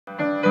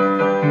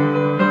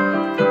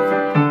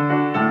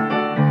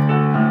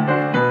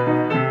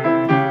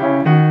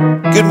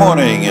Good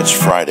morning. It's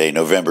Friday,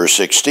 November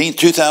 16th,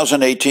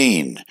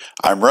 2018.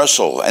 I'm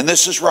Russell, and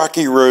this is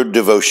Rocky Road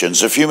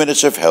Devotions, a few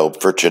minutes of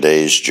help for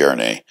today's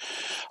journey.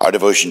 Our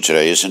devotion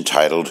today is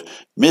entitled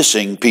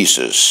Missing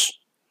Pieces.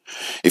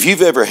 If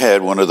you've ever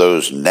had one of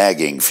those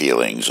nagging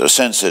feelings, a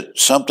sense that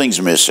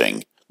something's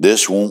missing,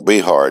 this won't be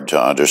hard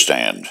to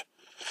understand.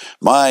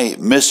 My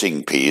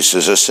missing piece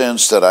is a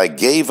sense that I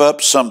gave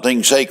up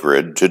something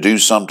sacred to do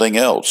something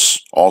else,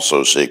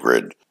 also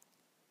sacred.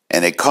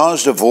 And it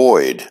caused a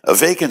void, a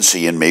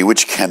vacancy in me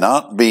which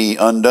cannot be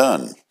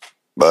undone.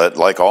 But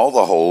like all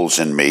the holes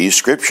in me,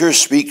 Scripture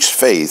speaks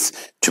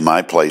faith to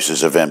my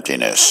places of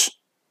emptiness.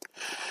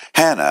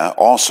 Hannah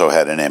also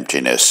had an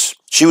emptiness.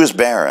 She was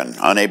barren,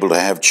 unable to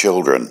have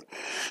children.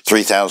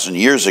 3,000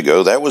 years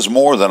ago, that was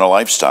more than a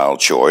lifestyle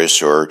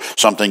choice or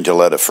something to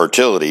let a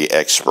fertility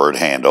expert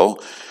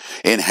handle.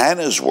 In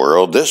Hannah's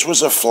world, this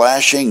was a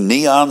flashing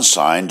neon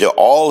sign to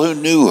all who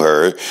knew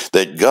her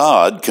that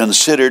God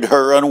considered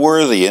her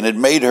unworthy and had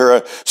made her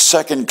a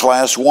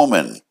second-class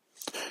woman.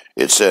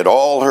 It said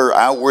all her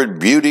outward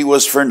beauty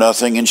was for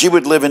nothing, and she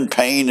would live in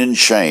pain and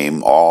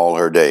shame all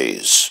her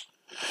days.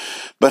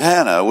 But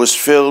Hannah was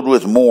filled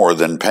with more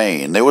than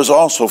pain. There was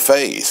also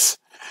faith.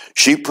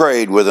 She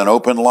prayed with an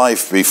open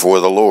life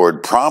before the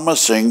Lord,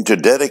 promising to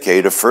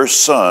dedicate a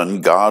first son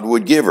God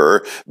would give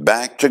her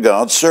back to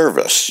God's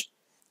service.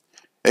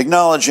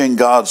 Acknowledging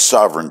God's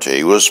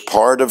sovereignty was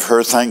part of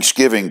her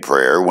thanksgiving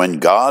prayer when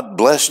God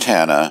blessed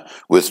Hannah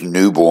with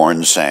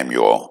newborn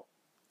Samuel.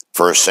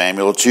 1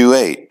 Samuel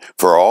 2:8,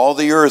 For all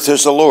the earth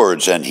is the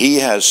Lord's, and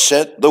he has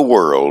set the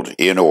world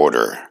in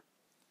order.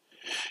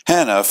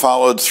 Hannah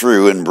followed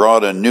through and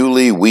brought a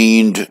newly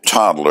weaned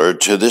toddler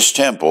to this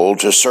temple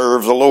to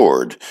serve the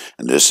Lord.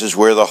 And this is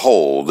where the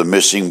hole, the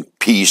missing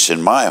piece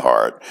in my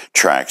heart,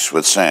 tracks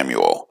with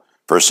Samuel.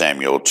 1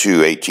 Samuel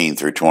 2:18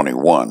 through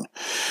 21.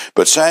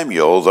 But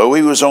Samuel, though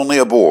he was only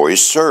a boy,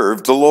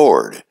 served the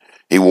Lord.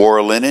 He wore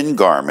a linen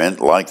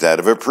garment like that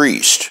of a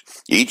priest.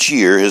 Each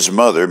year his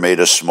mother made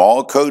a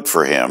small coat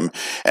for him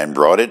and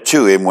brought it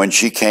to him when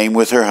she came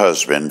with her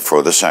husband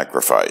for the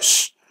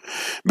sacrifice.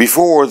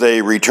 Before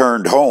they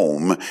returned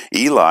home,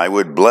 Eli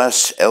would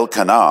bless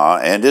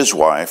Elkanah and his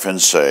wife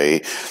and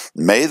say,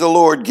 May the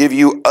Lord give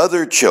you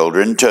other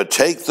children to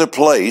take the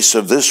place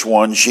of this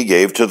one she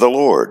gave to the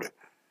Lord.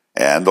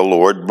 And the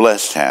Lord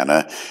blessed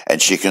Hannah,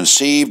 and she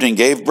conceived and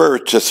gave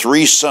birth to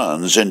 3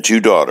 sons and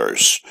 2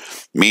 daughters.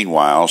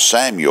 Meanwhile,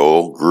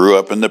 Samuel grew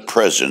up in the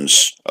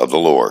presence of the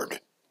Lord.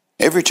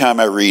 Every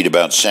time I read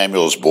about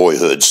Samuel's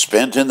boyhood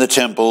spent in the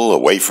temple,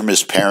 away from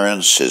his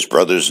parents, his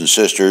brothers and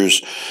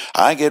sisters,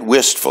 I get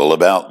wistful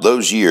about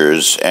those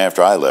years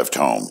after I left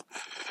home.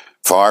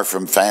 Far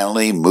from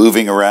family,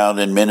 moving around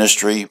in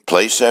ministry,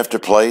 place after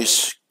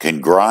place,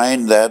 can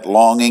grind that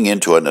longing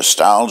into a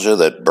nostalgia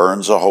that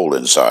burns a hole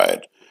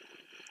inside.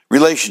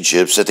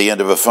 Relationships at the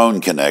end of a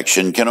phone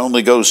connection can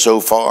only go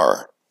so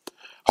far.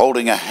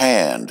 Holding a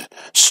hand,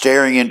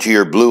 staring into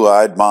your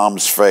blue-eyed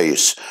mom's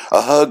face,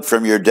 a hug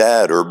from your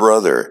dad or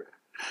brother.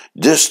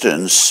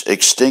 Distance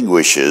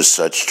extinguishes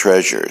such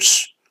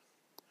treasures.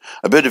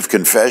 A bit of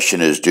confession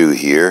is due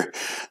here.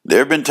 There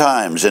have been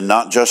times, and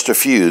not just a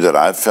few, that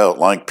I've felt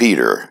like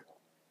Peter.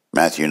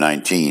 Matthew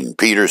 19.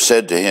 Peter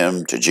said to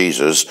him, to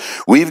Jesus,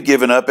 We've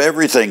given up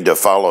everything to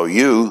follow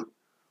you.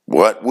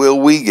 What will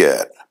we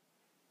get?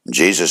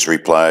 Jesus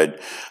replied,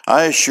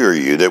 I assure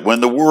you that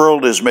when the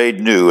world is made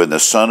new and the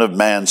Son of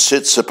Man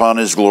sits upon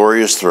his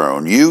glorious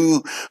throne,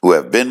 you who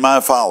have been my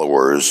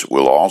followers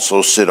will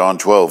also sit on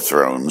 12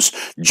 thrones,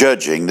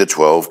 judging the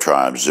 12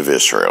 tribes of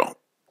Israel.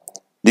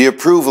 The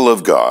approval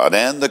of God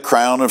and the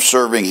crown of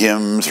serving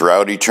him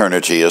throughout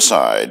eternity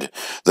aside,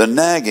 the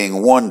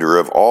nagging wonder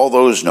of all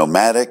those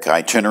nomadic,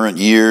 itinerant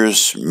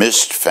years,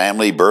 missed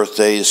family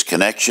birthdays,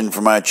 connection for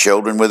my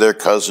children with their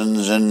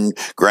cousins and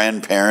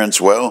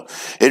grandparents, well,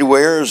 it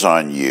wears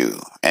on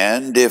you.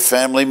 And if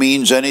family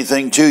means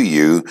anything to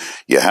you,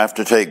 you have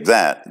to take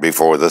that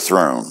before the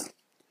throne.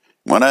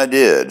 When I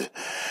did,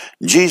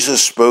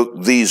 Jesus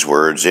spoke these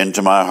words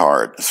into my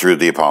heart through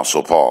the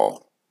Apostle Paul.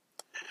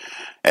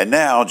 And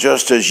now,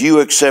 just as you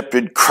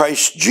accepted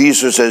Christ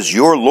Jesus as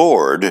your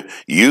Lord,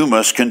 you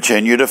must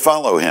continue to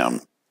follow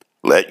him.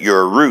 Let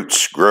your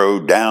roots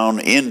grow down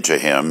into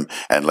him,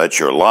 and let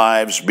your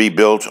lives be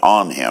built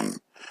on him.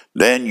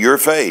 Then your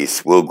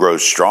faith will grow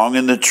strong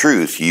in the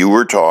truth you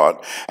were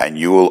taught, and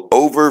you will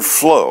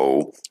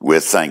overflow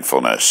with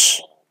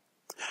thankfulness.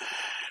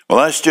 Well,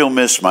 I still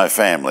miss my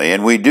family,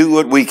 and we do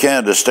what we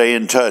can to stay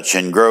in touch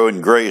and grow in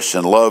grace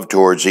and love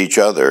towards each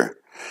other.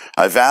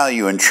 I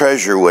value and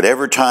treasure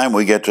whatever time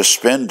we get to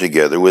spend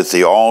together with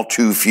the all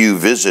too few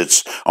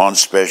visits on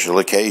special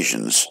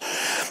occasions.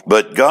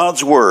 But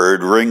God's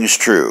word rings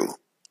true.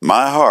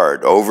 My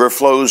heart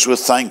overflows with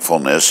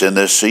thankfulness in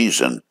this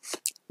season.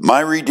 My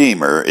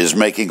Redeemer is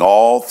making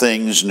all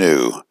things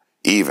new,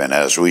 even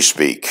as we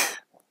speak.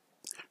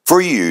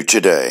 For you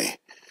today,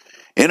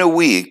 in a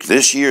week,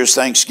 this year's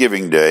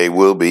Thanksgiving Day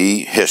will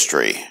be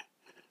history.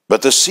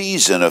 But the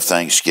season of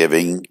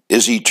Thanksgiving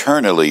is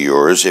eternally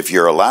yours if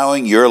you're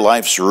allowing your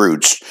life's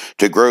roots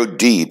to grow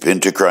deep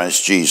into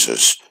Christ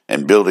Jesus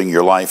and building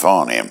your life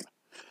on Him.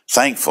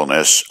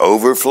 Thankfulness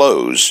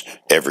overflows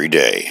every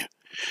day.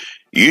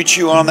 You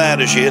chew on that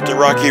as you hit the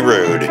rocky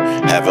road.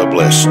 Have a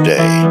blessed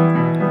day.